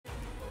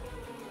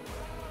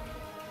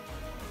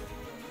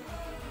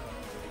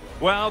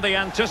Well, the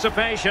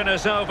anticipation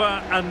is over,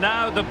 and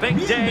now the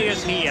big day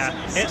is here.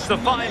 It's the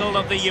final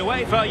of the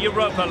UEFA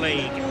Europa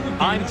League.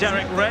 I'm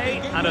Derek Ray,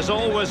 and as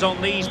always on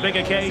these big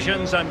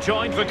occasions, I'm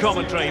joined for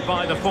commentary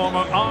by the former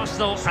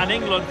Arsenal and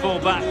England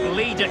fullback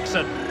Lee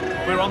Dixon.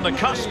 We're on the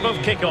cusp of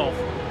kick-off.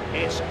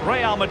 It's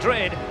Real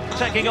Madrid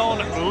taking on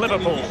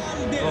Liverpool.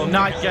 Well,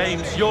 night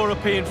games,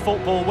 European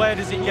football, where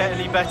does it get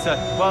any better?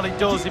 Well, it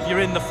does if you're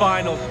in the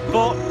final.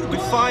 But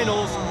with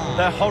finals,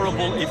 they're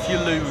horrible if you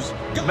lose.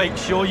 Make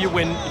sure you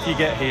win if you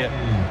get here.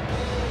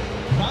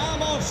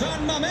 Vamos,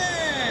 San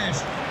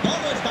Mamés.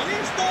 Todo está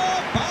listo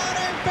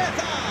para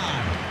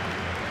empezar.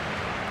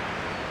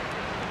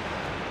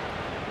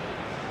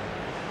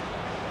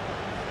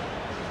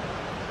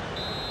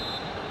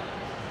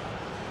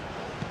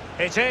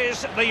 It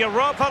is the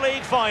Europa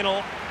League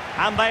final,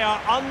 and they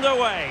are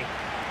underway.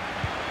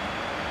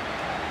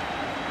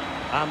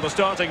 And the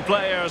starting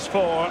players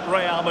for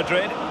Real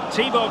Madrid.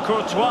 Thibaut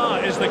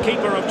Courtois is the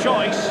keeper of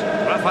choice.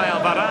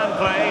 Rafael Varane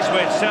plays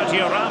with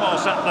Sergio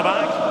Ramos at the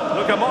back.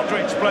 Luka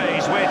Modric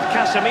plays with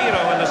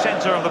Casemiro in the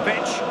centre of the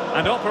pitch.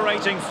 And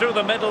operating through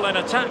the middle in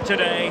attack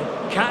today,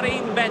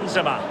 Karim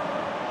Benzema.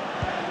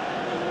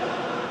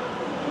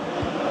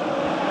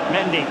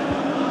 Mendy.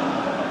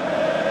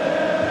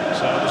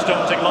 So the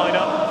starting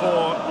lineup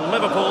for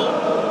Liverpool.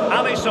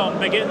 Alisson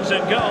begins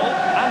in goal.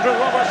 Andrew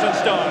Robertson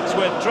starts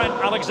with Trent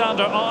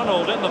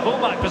Alexander-Arnold in the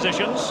fullback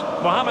positions.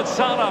 Mohamed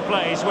Salah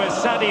plays with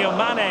Sadio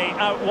Mane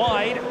out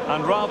wide.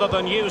 And rather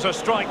than use a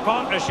strike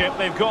partnership,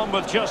 they've gone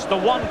with just the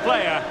one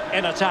player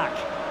in attack.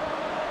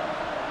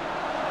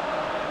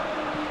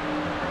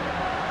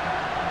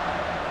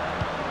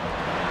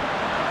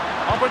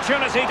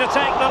 Opportunity to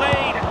take the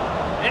lead.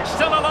 It's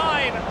still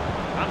alive.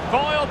 And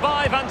foiled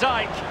by Van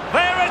Dijk.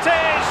 There it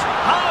is!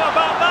 How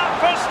about that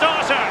for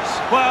starters?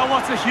 Well,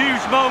 what a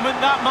huge moment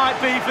that might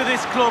be for this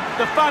club.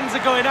 The fans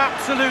are going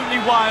absolutely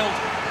wild.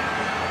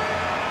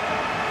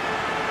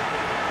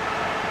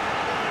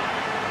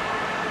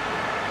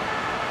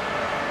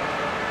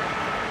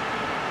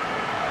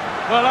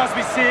 Well, as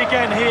we see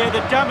again here,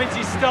 the damage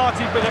is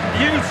started with a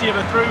beauty of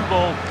a through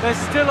ball.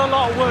 There's still a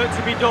lot of work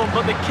to be done,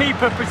 but the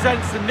keeper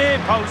presents the near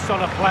post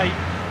on a plate,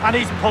 and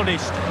he's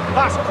punished.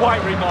 That's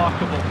quite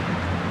remarkable.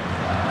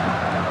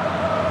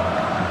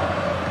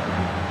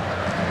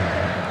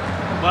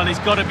 Well, he's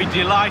got to be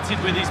delighted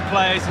with his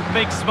players. A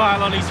big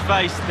smile on his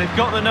face. They've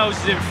got the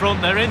noses in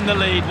front. They're in the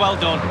lead. Well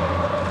done.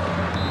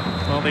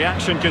 Well, the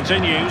action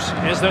continues.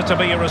 Is there to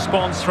be a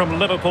response from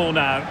Liverpool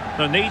now?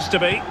 There needs to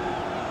be.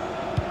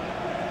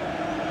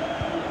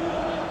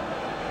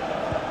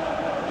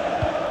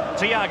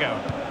 Thiago.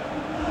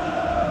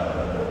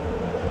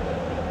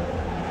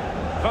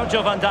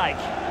 Virgil van Dijk.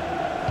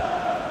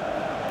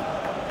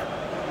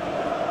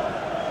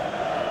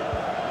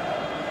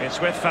 It's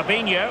with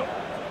Fabinho.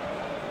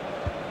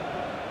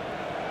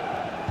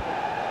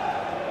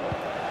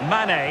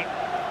 Mane.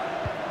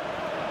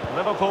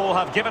 Liverpool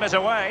have given it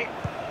away.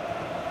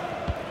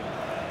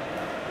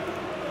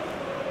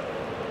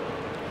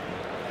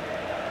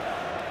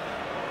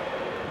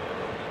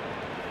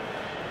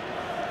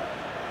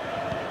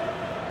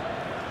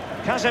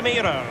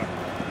 Casemiro.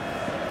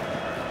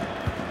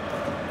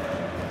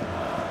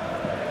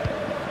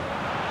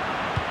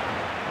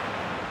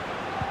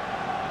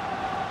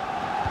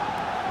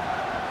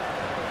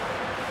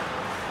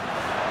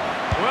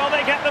 Will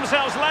they get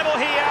themselves level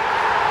here?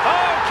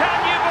 Oh, can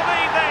you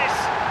believe this?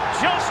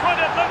 Just when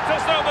it looked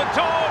as though the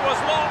door was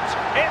locked,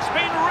 it's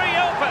been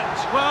reopened.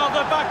 Well,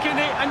 they're back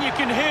in it, and you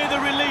can hear the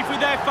relief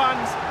with their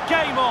fans.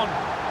 Game on.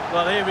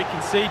 Well, here we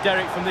can see,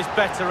 Derek, from this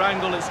better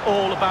angle, it's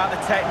all about the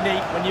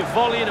technique. When you're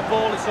volleying a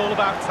ball, it's all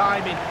about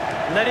timing.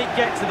 Let it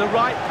get to the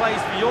right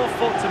place for your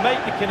foot to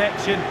make the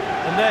connection,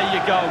 and there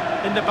you go,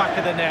 in the back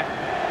of the net.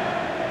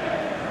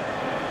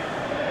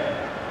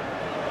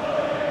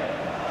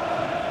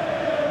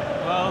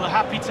 Well, the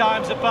happy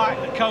times are back.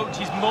 The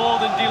coach is more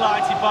than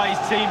delighted by his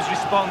team's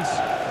response.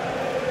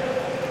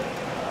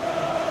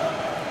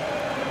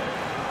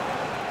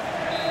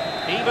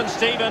 Even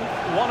Steven,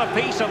 one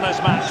apiece on this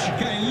match.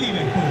 Marca el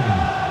Liverpool.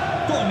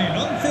 Con el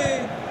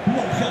 11,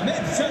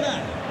 Mohamed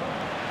Salah.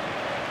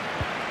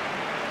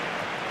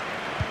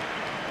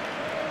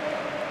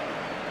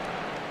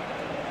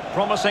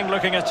 Promising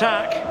looking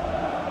attack.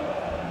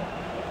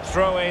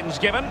 Throw-ins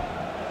given.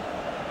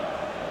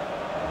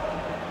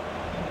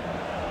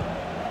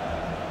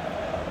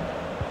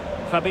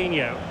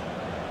 Fabinho.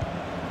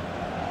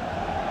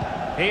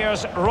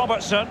 Here's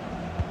Robertson.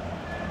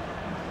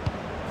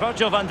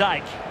 Virgil van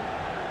Dijk.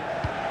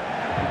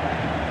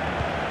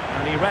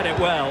 And he read it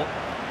well.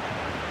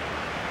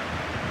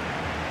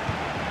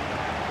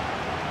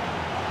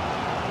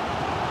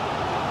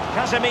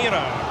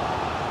 Casemiro.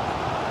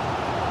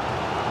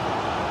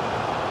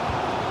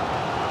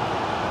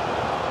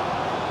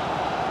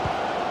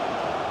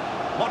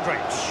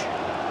 Modric.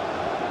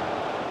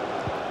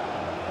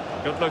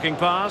 Good-looking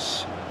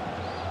pass.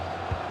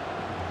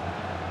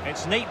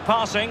 It's neat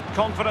passing,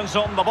 confidence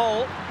on the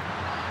ball.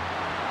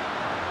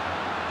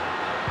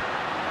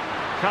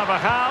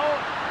 Carvajal.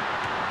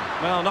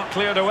 Well, not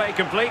cleared away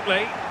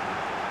completely.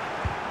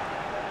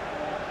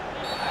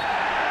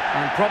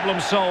 And problem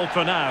solved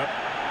for now.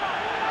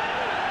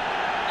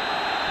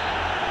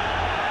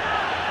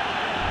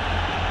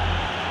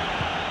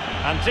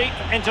 And deep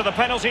into the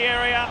penalty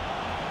area.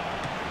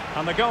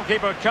 And the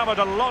goalkeeper covered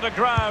a lot of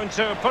ground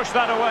to push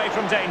that away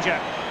from danger.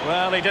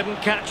 Well, he didn't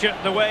catch it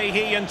the way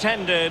he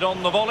intended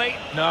on the volley.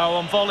 No,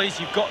 on volleys,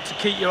 you've got to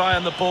keep your eye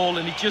on the ball,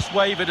 and he just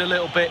wavered a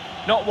little bit.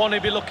 Not one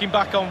he'd be looking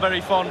back on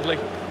very fondly.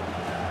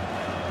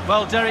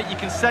 Well, Derek, you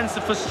can sense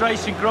the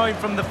frustration growing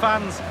from the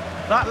fans.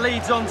 That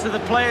leads on to the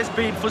players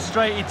being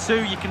frustrated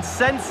too. You can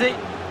sense it.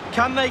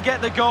 Can they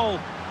get the goal?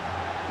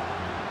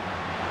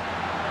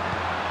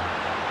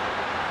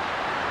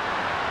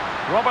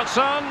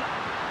 Robertson.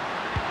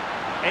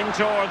 In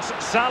towards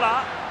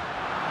Salah.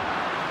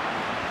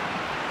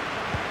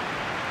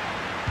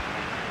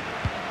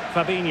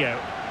 Fabinho.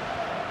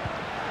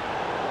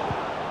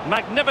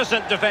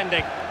 Magnificent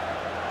defending.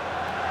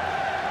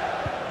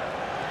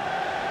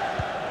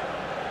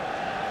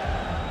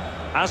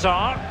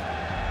 Hazard.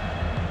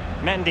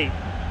 Mendy.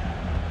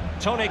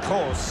 Toni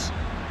Kroos.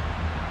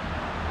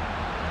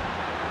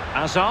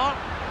 Hazard.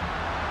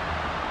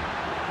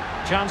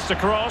 Chance to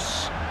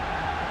cross.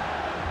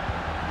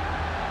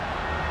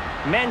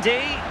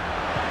 Mendy.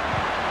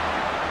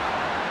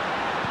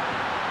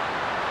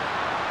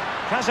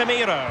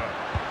 Casemiro.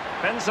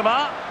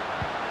 Benzema.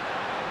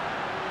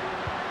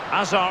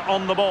 Hazard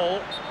on the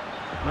ball.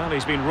 Well,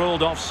 he's been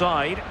ruled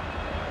offside.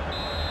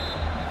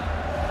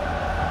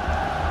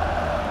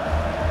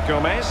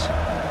 Gomez.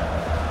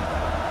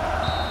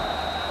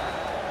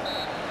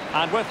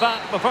 And with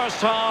that, the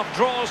first half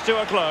draws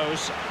to a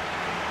close.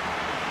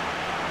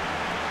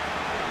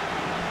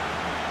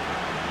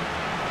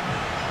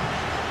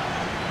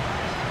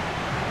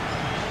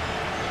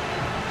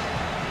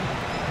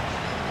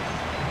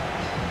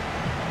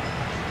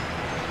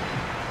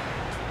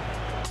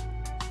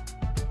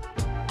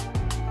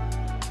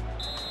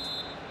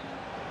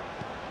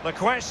 The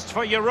quest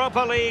for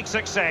Europa League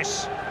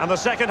success, and the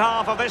second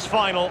half of this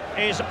final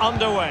is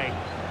underway.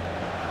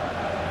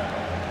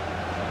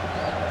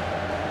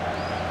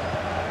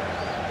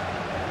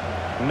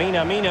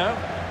 Minamino.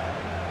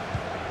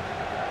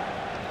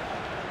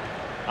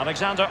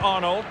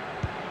 Alexander-Arnold.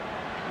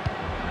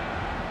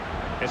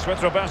 It's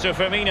with Roberto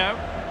Firmino.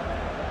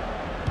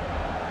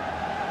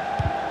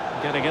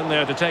 Getting in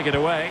there to take it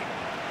away.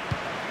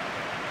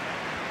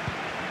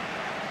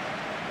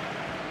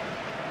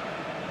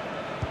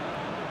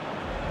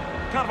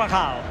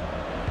 Carvajal.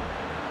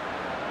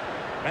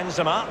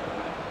 Benzema.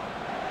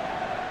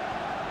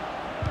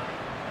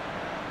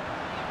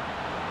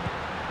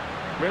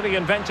 Really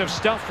inventive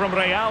stuff from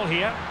Real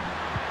here.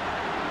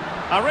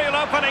 A real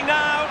opening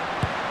now.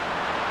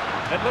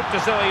 It looked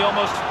as though he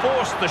almost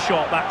forced the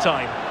shot that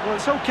time. Well,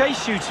 it's okay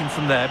shooting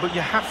from there, but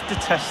you have to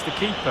test the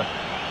keeper.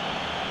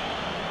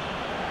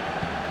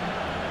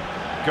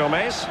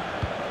 Gomez.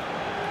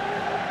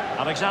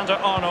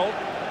 Alexander-Arnold.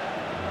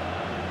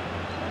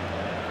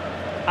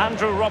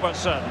 Andrew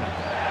Robertson.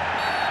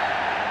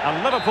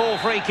 A Liverpool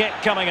free kick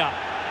coming up.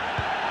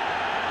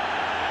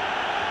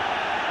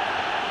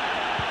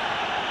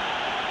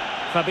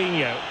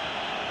 Fabinho.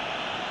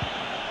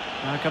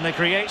 Now can they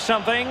create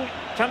something?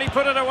 Can he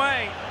put it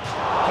away?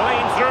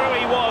 Clean through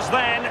he was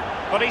then,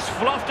 but he's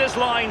fluffed his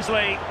lines,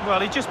 Lee. Well,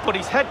 he just put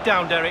his head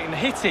down, Derek, and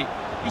hit it.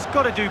 He's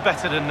got to do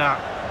better than that.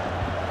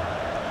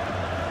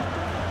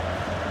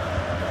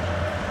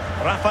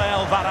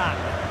 Rafael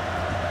Varane.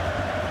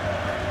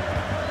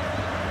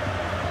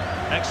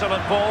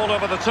 Excellent ball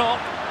over the top.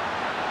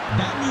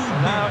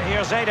 Now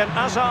here's Eden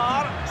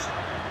Hazard.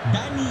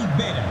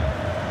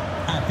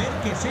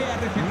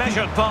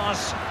 Measured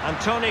pass, and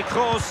Toni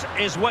Kroos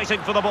is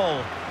waiting for the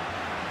ball.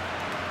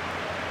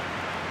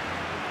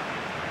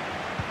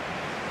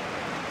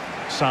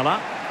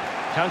 Salah,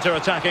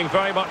 counter-attacking,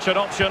 very much an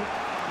option.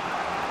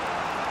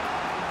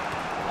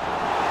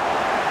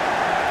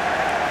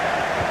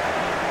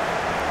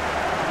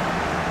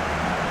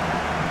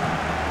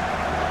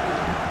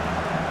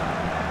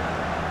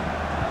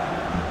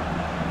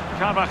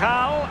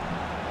 Carvajal.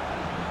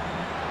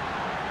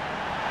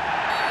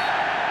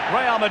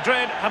 Real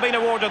Madrid have been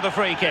awarded the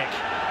free kick.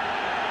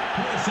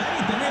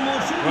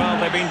 Well,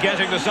 they've been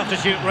getting the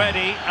substitute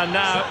ready, and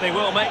now they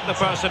will make the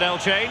personnel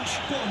change.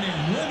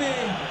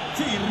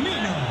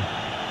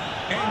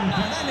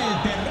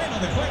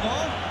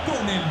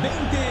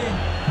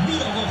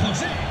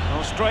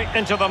 Well, straight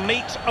into the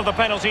meat of the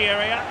penalty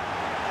area.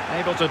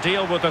 Able to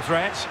deal with the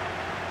threat.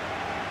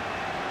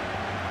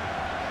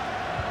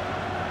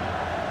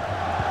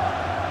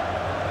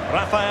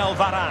 Rafael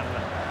Varane.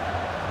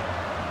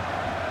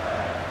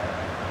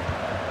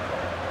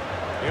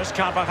 Here's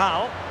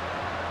Carvajal.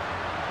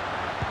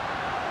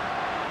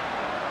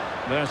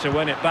 There to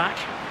win it back.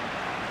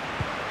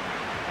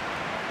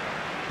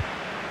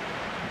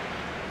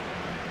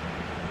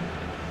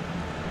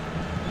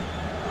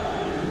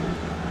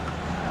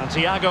 And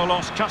Thiago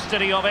lost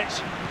custody of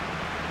it.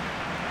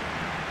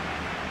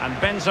 And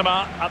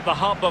Benzema at the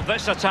hub of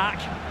this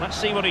attack. Let's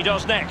see what he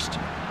does next.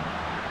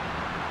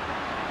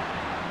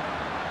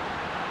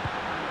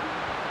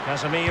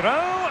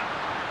 Casemiro.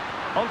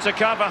 On to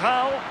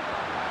Carvajal.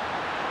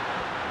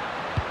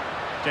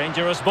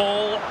 Dangerous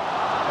ball.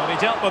 But he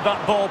dealt with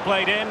that ball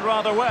played in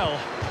rather well.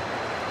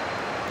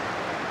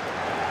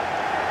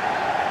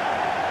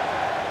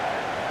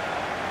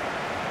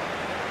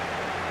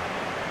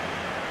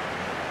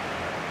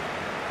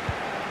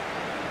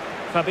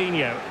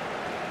 Fabinho.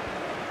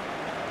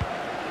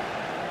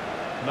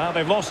 Now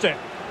they've lost it.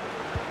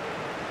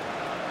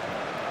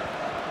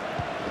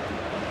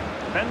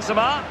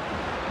 Benzema.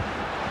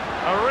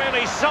 A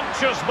really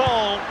sumptuous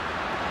ball.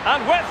 And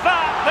with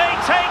that, they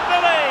take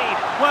the lead.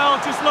 Well,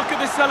 just look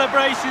at the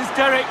celebrations,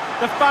 Derek.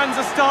 The fans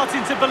are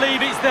starting to believe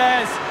it's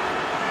theirs.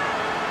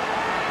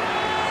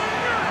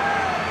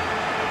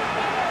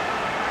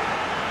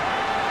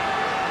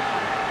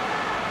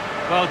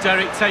 Well,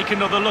 Derek, take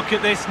another look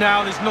at this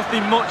now. There's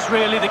nothing much,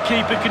 really, the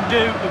keeper can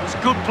do. It was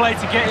good play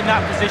to get in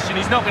that position.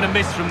 He's not going to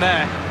miss from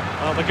there.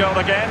 Well, the goal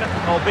again,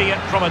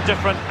 albeit from a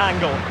different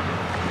angle.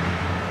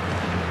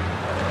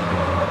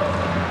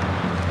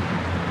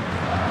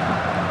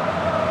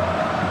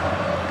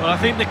 Well, I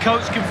think the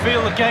coach can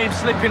feel the game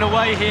slipping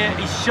away here.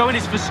 He's showing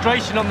his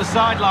frustration on the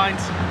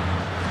sidelines.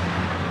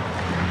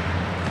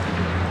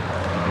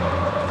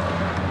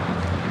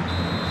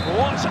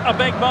 What a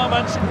big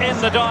moment in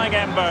the dying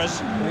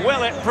embers.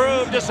 Will it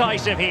prove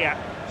decisive here?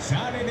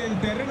 Sale del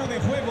terreno de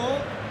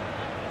juego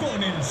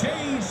con el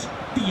 6,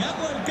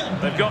 Thiago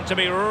Alcántara. They've got to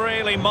be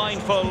really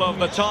mindful of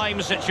the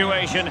time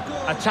situation,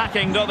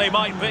 attacking though they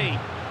might be.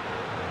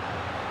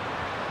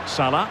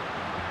 Salah.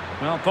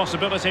 Well,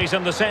 possibilities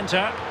in the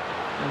centre.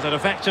 And an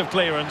effective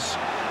clearance.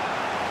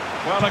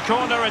 Well, a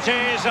corner it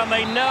is, and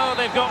they know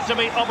they've got to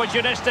be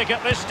opportunistic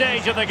at this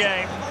stage of the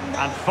game.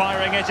 And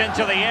firing it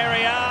into the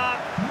area.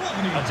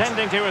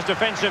 Attending to his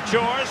defensive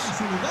chores.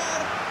 Su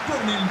lugar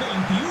con el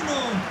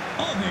 21,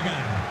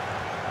 Odegaard.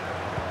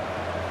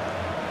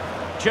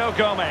 Joe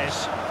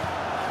Gomez.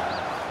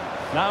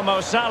 Now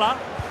Mo Salah.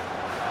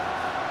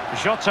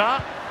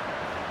 Jota.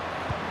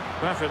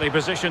 Perfectly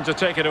positioned to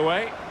take it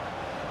away.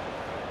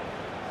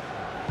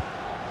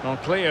 Well,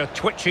 clear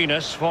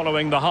twitchiness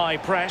following the high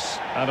press,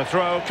 and a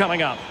throw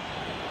coming up.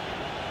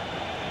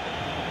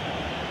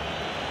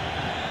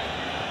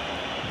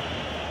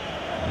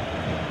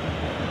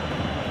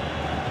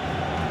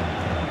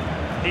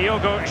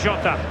 Diogo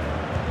Jota.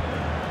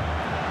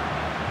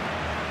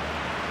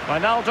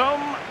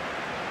 Wijnaldum.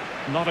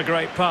 Not a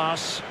great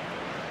pass.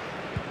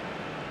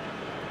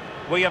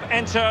 We have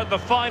entered the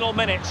final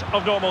minute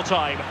of normal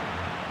time.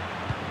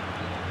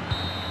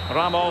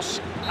 Ramos.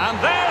 And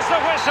there's the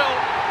whistle.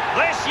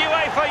 This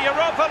UEFA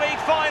Europa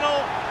League final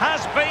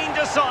has been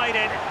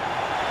decided.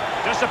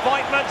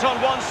 Disappointment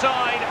on one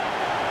side,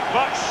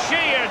 but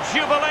sheer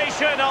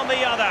jubilation on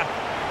the other.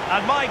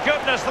 And my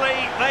goodness,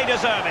 Lee, they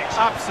deserve it.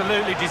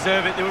 Absolutely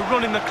deserve it. They were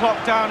running the clock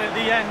down at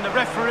the end. The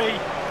referee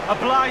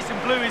obliged and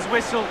blew his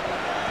whistle.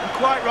 And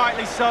quite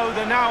rightly so.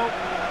 They're now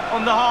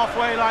on the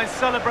halfway line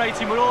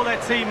celebrating with all their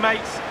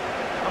teammates.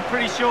 I'm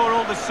pretty sure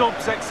all the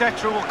subs,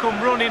 etc. will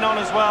come running on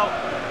as well.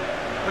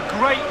 A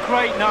great,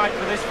 great night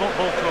for this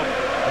football club.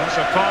 That's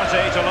a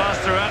party to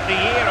last throughout the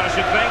year, I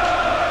should think.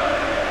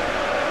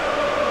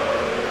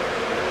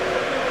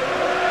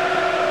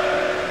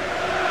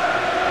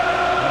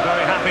 I'm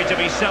very happy to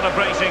be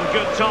celebrating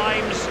good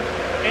times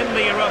in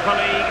the Europa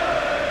League.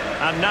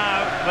 And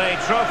now the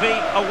trophy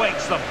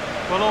awaits them.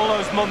 Well, all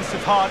those months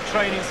of hard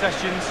training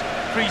sessions,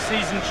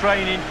 pre-season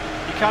training,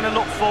 you kind of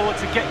look forward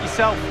to get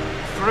yourself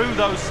through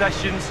those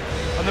sessions,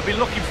 and they'll be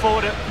looking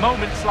forward at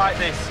moments like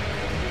this.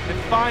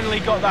 They've finally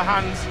got their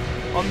hands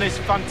on this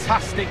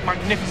fantastic,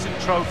 magnificent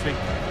trophy.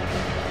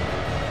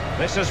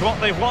 This is what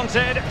they've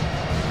wanted.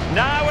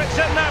 Now it's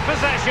in their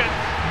possession.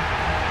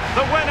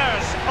 The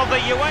winners of the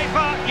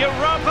UEFA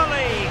Europa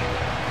League.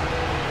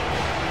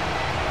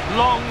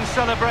 Long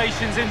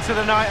celebrations into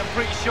the night, I'm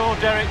pretty sure,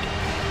 Derek.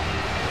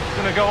 It's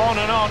going to go on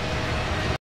and on.